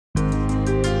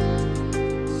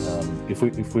if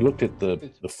we looked at the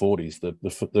 40s, the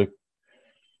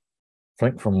I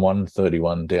think from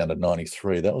 131 down to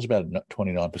 93, that was about a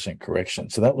 29% correction.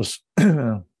 So that was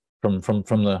from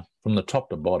the top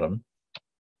to bottom.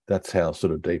 That's how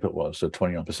sort of deep it was. So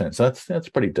 29%. So that's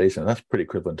pretty decent. That's pretty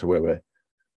equivalent to where we're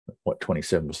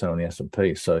 27% on the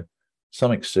S&P. So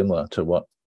something similar to what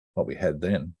we had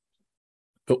then.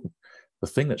 But the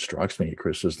thing that strikes me,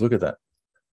 Chris, is look at that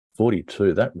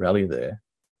 42, that rally there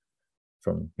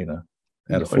from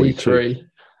out of 42.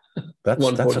 That's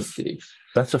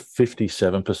a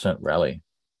 57% rally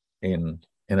in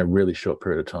a really short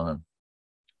period of time.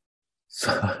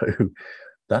 So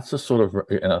that's a sort of,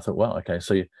 and I thought, wow, okay,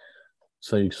 so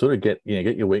you sort of get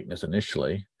your weakness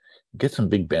initially, get some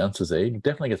big bounces there, you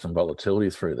definitely get some volatility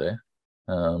through there.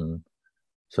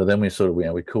 So then we sort of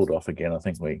we cooled off again. I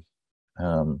think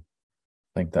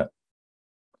that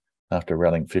after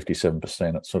rallying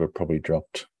 57%, it sort of probably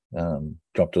dropped a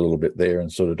little bit there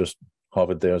and sort of just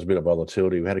hovered there. There was a bit of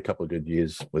volatility. We had a couple of good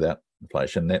years without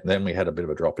inflation. Then we had a bit of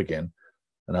a drop again,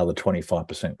 another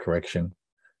 25% correction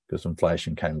because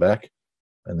inflation came back,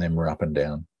 and then we're up and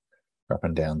down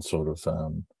sort of.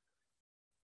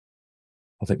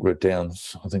 I think we're down.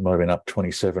 I think might have been up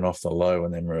 27 off the low,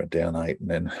 and then we're down 8, and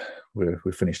then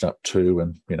we finished up 2,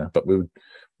 and but we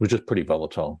were just pretty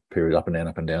volatile period, up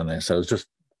and down there. So it was just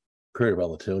period of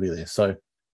volatility there. So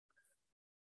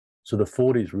the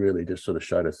 40s really just sort of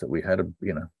showed us that we had a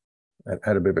bit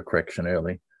of a correction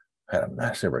early, had a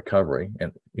massive recovery,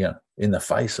 and in the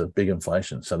face of big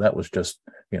inflation. So that was just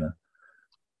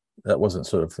that wasn't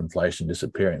sort of inflation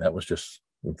disappearing. That was just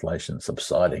inflation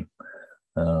subsiding.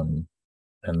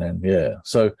 And then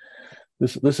so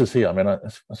this is here. I mean,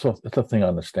 that's the thing I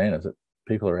understand is that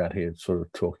people are out here sort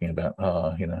of talking about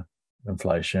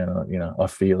inflation. I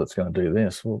feel it's going to do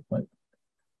this. Well, mate,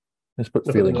 let's put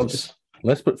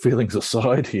feelings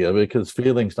aside here, because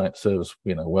feelings don't serve us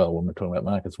well when we're talking about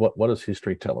markets. What does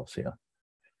history tell us here?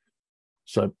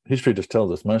 So history just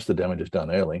tells us most of the damage is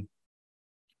done early.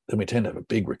 Then we tend to have a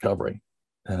big recovery,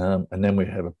 and then we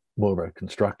have more of a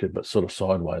constructive but sort of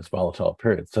sideways volatile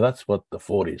period. So that's what the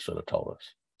 40s sort of told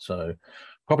us. So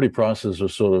property prices were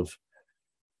sort of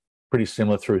pretty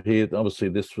similar through here. Obviously,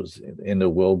 this was the end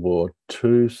of World War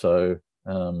II, so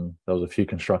there was a few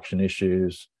construction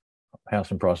issues.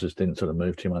 Housing prices didn't sort of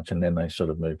move too much, and then they sort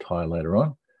of moved higher later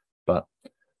on. But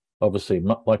obviously,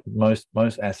 like most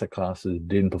asset classes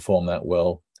didn't perform that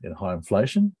well in high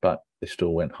inflation, but they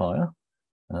still went higher.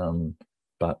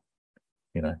 But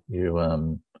you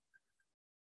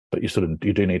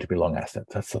do need to be long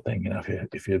assets. That's the thing.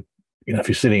 If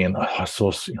you're sitting in, I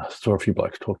saw a few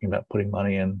blokes talking about putting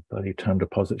money in bloody term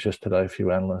deposits yesterday. A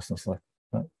few analysts, and it's like,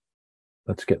 no,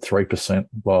 let's get 3%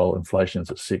 while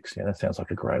inflation's at 6%. Yeah, that sounds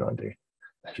like a great idea.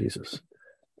 Jesus,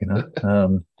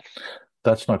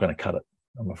 that's not going to cut it,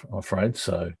 I'm afraid.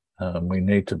 So we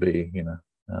need to be,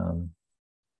 I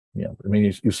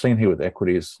mean, you've seen here with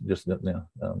equities just now.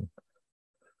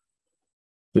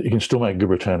 You can still make good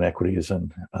return equities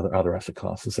and other asset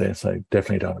classes there. So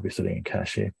definitely don't want to be sitting in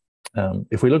cash here.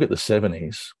 If we look at the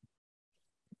 70s,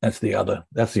 that's the other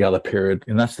period,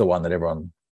 and that's the one that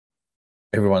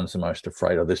everyone's the most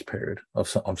afraid of, this period of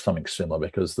something similar,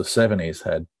 because the 70s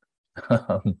had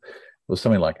it was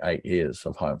something like 8 years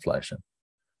of high inflation.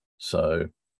 So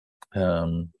we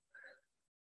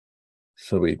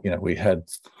had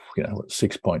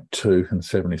 6.2 and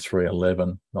 73,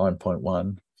 11,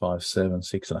 9.1. 5.7,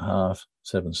 6.5,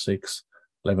 7.6,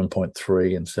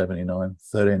 11.3 in 79,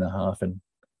 13.5 in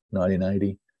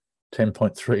 1980,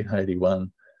 10.3 in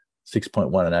 81,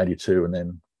 6.1 in 82,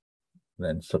 and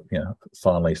then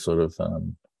finally sort of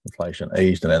inflation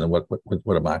eased, and then what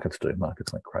do markets do?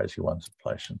 Markets went crazy once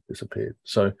inflation disappeared.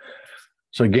 So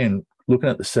again, looking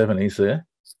at the 70s there,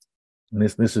 and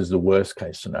this is the worst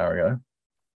case scenario,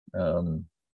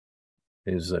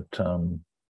 is that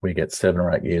we get 7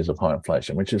 or 8 years of high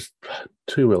inflation, which is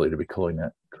too early to be calling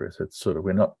that, Chris. It's sort of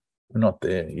we're not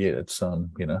there yet. It's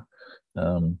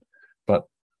but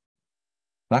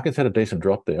markets had a decent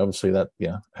drop there. Obviously, that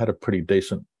had a pretty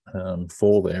decent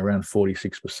fall there, around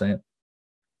 46%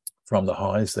 from the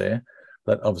highs there.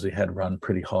 That obviously had run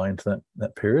pretty high into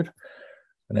that period,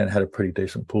 and then had a pretty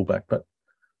decent pullback. But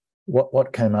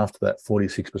what came after that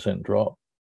 46% drop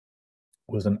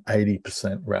was an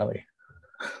 80% rally.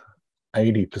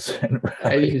 80%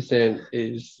 rally. 80%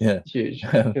 is huge.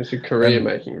 It's a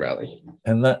career-making rally.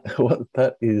 And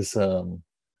that is,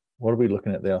 what are we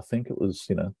looking at there? I think it was,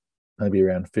 maybe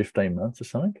around 15 months or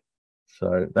something.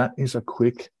 So that is a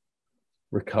quick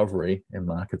recovery in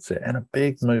markets there, and a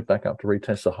big move back up to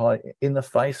retest the high in the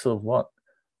face of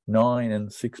 9 and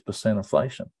 6%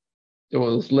 inflation. it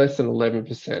was less than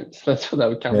 11%. So that's what they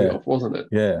were coming off, wasn't it?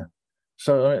 Yeah.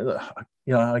 So,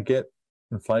 I get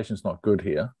inflation's not good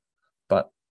here, but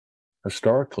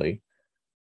historically,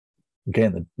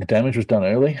 again, the damage was done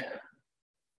early.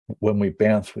 When we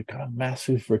bounced, we got a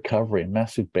massive recovery, a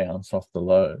massive bounce off the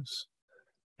lows.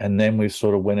 And then we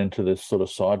sort of went into this sort of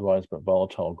sideways but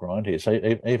volatile grind here. So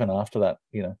even after that,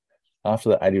 after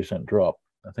that 80% drop,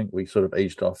 I think we sort of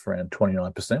eased off around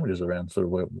 29%, which is around sort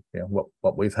of where,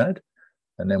 what we've had.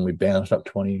 And then we bounced up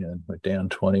 20 and we're down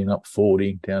 20 and up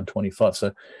 40, down 25.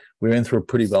 So we went through a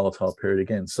pretty volatile period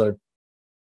again. So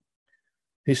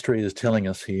history is telling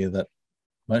us here that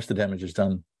most of the damage is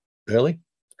done early.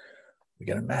 We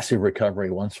get a massive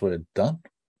recovery once we're done.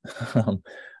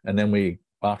 And then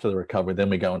after the recovery,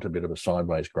 then we go into a bit of a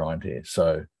sideways grind here.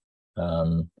 So,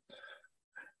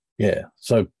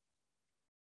 so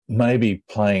maybe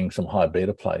playing some high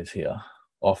beta plays here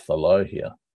off the low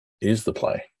here is the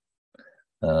play.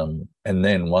 And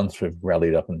then once we've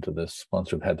rallied up into this,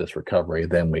 once we've had this recovery,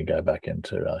 then we go back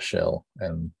into our shell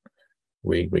and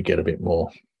we get a bit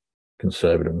more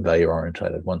conservative and value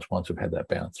orientated once we've had that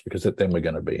bounce, because then we're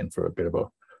going to be in for a bit of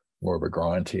more of a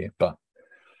grind here. But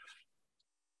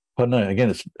no,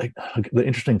 again, the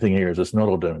interesting thing here is it's not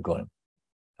all doom and gloom.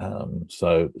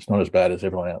 So it's not as bad as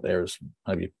everyone out there is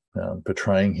maybe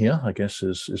portraying here, I guess,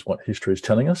 is what history is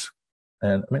telling us.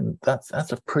 And I mean, that's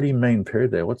a pretty mean period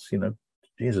there. What's,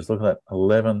 Jesus, look at that,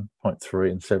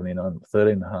 11.3 and 79,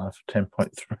 13.5,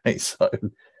 10.3. So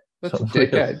that's a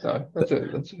decade, though.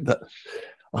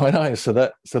 I know. So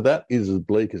that is as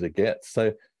bleak as it gets.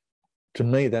 So to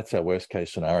me, that's our worst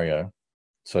case scenario.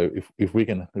 So if we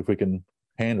can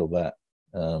handle that,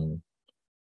 then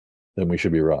we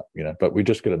should be right, But we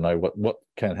just got to know what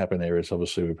can happen there. Is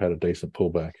obviously we've had a decent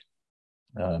pullback.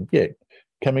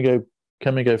 Can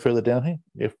we go further down here?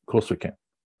 Yeah, of course we can.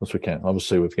 Of course we can.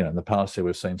 Obviously, in the past here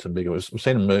we've seen some bigger. We've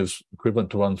seen moves equivalent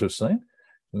to ones we've seen,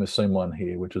 and we've seen one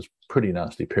here which is pretty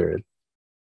nasty period.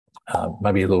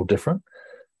 Maybe a little different,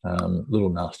 a little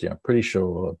nasty. I'm pretty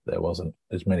sure there wasn't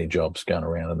as many jobs going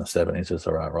around in the 70s as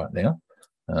there are right now.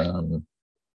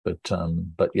 But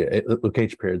yeah, look,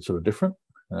 each period's sort of different.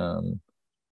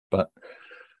 But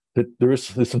there's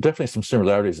definitely some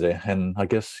similarities there, and I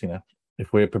guess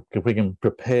if we can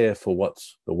prepare for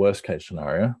what's the worst case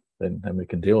scenario, then we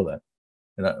can deal with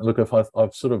that. Look, if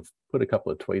I've sort of put a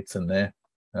couple of tweets in there,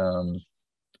 a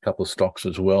couple of stocks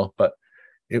as well. But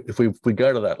if we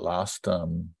go to that last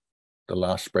the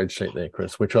last spreadsheet there,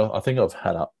 Chris, which I think I've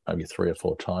had up maybe 3 or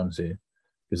 4 times here,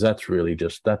 because that's really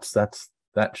just that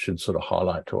should sort of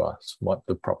highlight to us what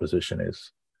the proposition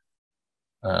is.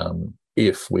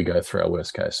 If we go through our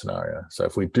worst case scenario. So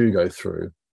if we do go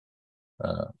through,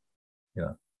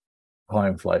 high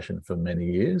inflation for many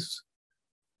years,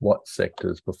 what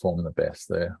sectors perform the best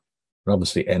there? And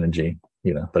obviously energy,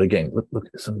 but again, look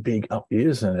at some big up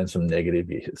years and then some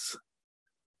negative years.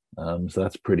 So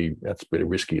that's pretty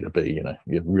risky to be,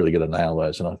 you've really got to nail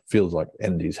those. And it feels like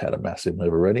energy's had a massive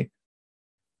move already.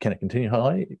 Can it continue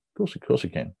high? Of course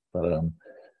it can.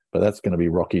 But that's going to be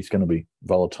rocky. It's going to be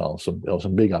volatile. There were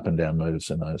some big up and down moves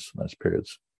in those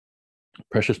periods.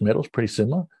 Precious metals, pretty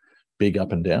similar. Big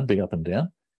up and down, big up and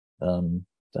down.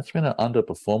 That's been an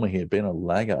underperformer here, been a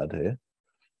laggard here.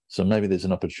 So maybe there's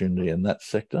an opportunity in that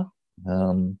sector.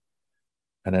 And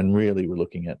then really we're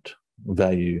looking at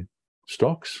value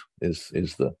stocks is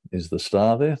the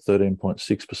star there,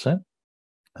 13.6%.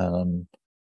 And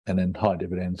then high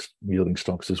dividends yielding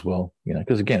stocks as well.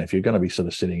 Because again, if you're going to be sort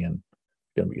of sitting in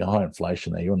going to be high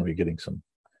inflation there, you want to be getting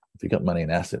if you've got money in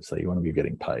assets there, you want to be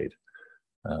getting paid.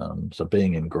 So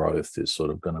being in growth is sort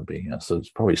of going to be, so it's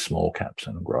probably small caps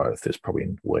and growth is probably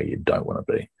where you don't want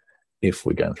to be if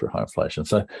we're going through high inflation.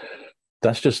 So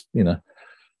that's just,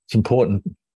 it's important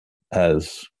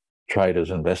as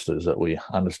traders, investors, that we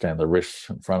understand the risks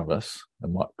in front of us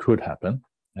and what could happen.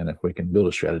 And if we can build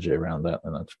a strategy around that,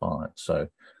 then that's fine. So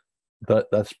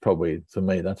that's probably, for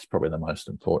me, that's probably the most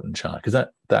important chart, because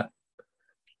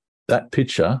that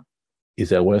picture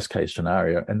is our worst case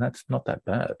scenario, and that's not that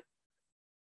bad.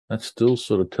 That still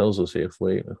sort of tells us if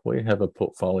we have a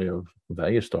portfolio of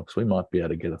value stocks, we might be able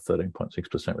to get a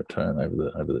 13.6% return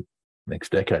over the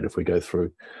next decade if we go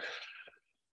through,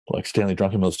 like Stanley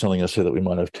Druckenmill's telling us here, that we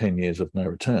might have 10 years of no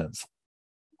returns.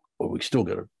 Well, we still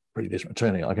got a pretty decent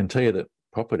return. I can tell you that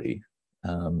property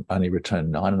only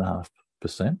returned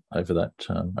 9.5% over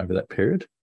that period,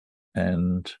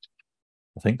 and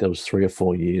I think there was 3 or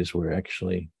 4 years where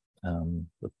actually,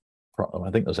 I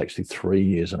think there was actually 3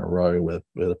 years in a row where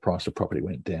the price of property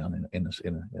went down in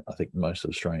I think most of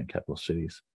Australian capital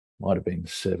cities. Might have been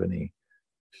 70,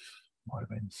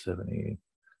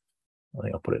 I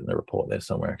think I'll put it in the report there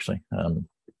somewhere actually.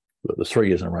 But the 3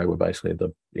 years in a row were basically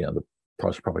the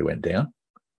price probably went down.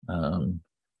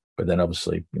 But then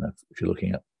obviously, if you're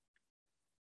looking at,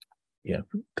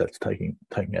 that's taking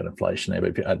out inflation there.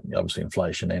 But if you add obviously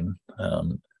inflation in,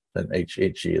 then each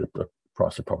year the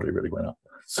price of property really went up.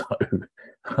 So,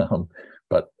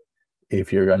 but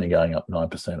if you're only going up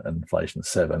 9% and inflation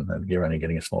 7%, then you're only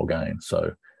getting a small gain.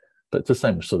 So, but it's the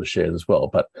same sort of shares as well.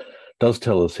 But it does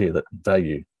tell us here that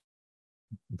value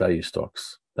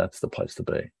stocks, that's the place to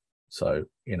be. So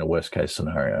in a worst case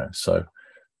scenario, so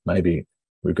maybe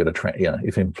we've got to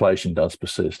if inflation does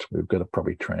persist, we've got to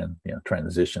probably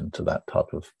transition to that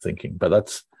type of thinking. But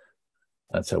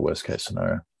that's our worst case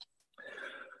scenario.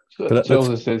 So that tells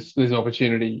us there's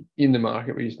opportunity in the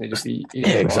market. We just need to be in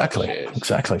the right shares.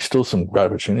 Exactly. Still some great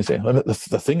opportunities there.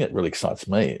 The thing that really excites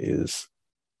me is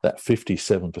that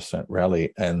 57%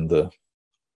 rally and the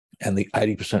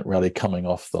 80% rally coming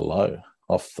off the low,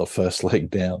 off the first leg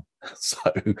down. So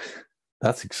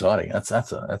that's exciting. That's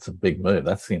a big move.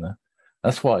 That's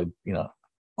why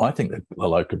I think that the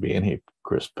low could be in here,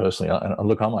 Chris. Personally, and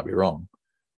look, I might be wrong.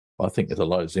 I think there's a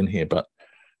low's in here, but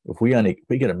if we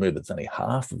get a move that's only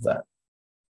half of that,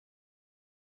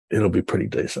 it'll be pretty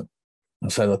decent.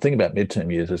 And so the thing about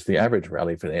midterm years is the average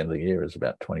rally for the end of the year is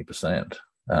about 20%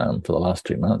 for the last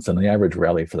 2 months, and the average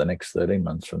rally for the next 13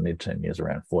 months from midterm years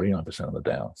around 49% of the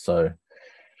Dow. So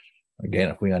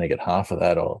again, if we only get half of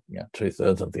that, or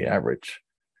 2/3 of the average,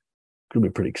 it could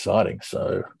be pretty exciting.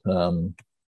 So I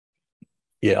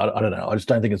don't know. I just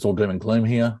don't think it's all doom and gloom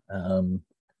here. I'm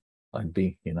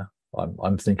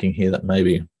thinking here that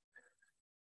maybe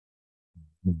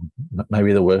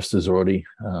the worst is already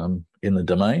in the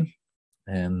domain,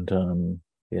 and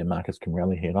markets can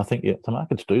rally here. And I think the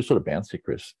markets do sort of bounce here,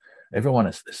 Chris.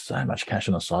 There's so much cash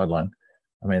on the sideline.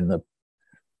 I mean,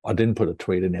 I didn't put a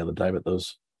tweet in the other day, but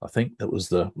I think that was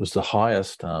the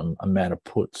highest amount of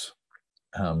puts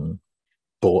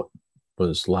bought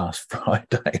was last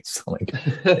Friday. Something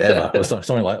ever. It was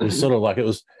something like, it was sort of like it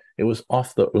was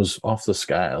off the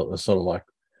scale. It was sort of like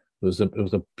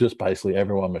just basically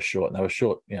everyone was short, and they were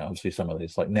short. Obviously some of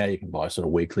these, like now you can buy sort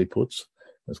of weekly puts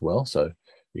as well, so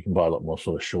you can buy a lot more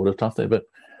sort of shorter stuff there. But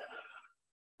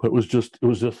it was just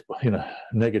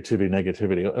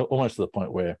negativity, almost to the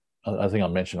point where I think I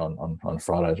mentioned on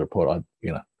Friday's report, I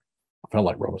felt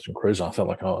like Robinson Crusoe. I felt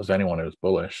like, is there anyone who's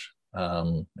bullish?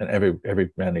 And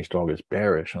every man each dog is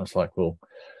bearish, and it's like, well,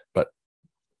 but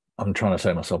I'm trying to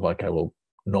say to myself, okay, well,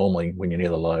 normally when you're near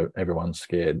the low, everyone's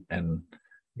scared and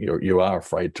you are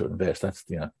afraid to invest.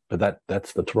 But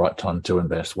that's the right time to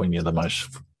invest, when you're the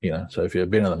most, so if you've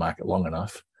been in the market long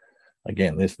enough,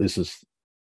 again, this is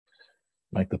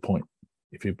make the point.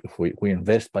 If we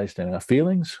invest based on our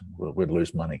feelings, we'd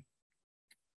lose money.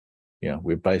 We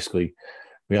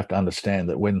have to understand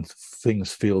that when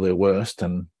things feel their worst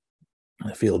and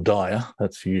they feel dire,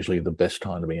 that's usually the best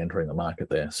time to be entering the market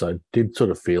there. So it did sort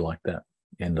of feel like that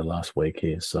end of last week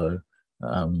here. So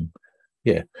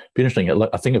be interesting.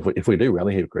 I think if we do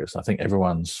rally here, Chris, I think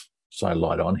everyone's so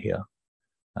light on here.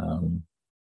 And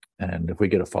if we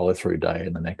get a follow-through day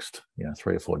in the next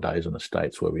 3 or 4 days in the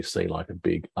States where we see like a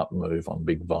big up move on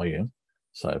big volume,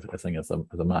 so I think if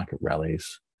the market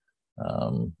rallies, I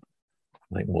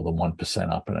think more than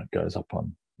 1% up and it goes up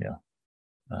on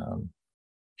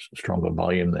stronger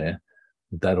volume there,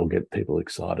 that'll get people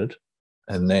excited.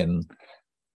 And then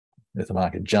if the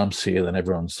market jumps here, then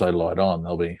everyone's so light on,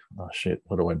 they'll be, oh shit,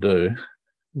 what do I do?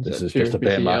 This is just a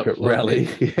bear market rally.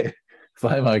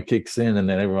 FOMO kicks in, and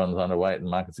then everyone's underweight and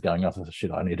markets are going up. I said,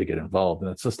 shit, I need to get involved.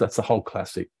 And that's the whole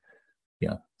classic,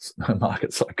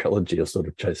 market psychology of sort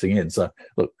of chasing in. So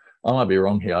look, I might be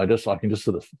wrong here. I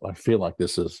feel like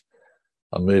this is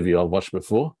a movie I've watched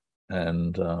before,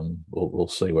 and we'll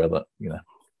see whether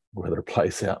it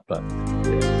plays out. But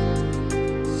yeah.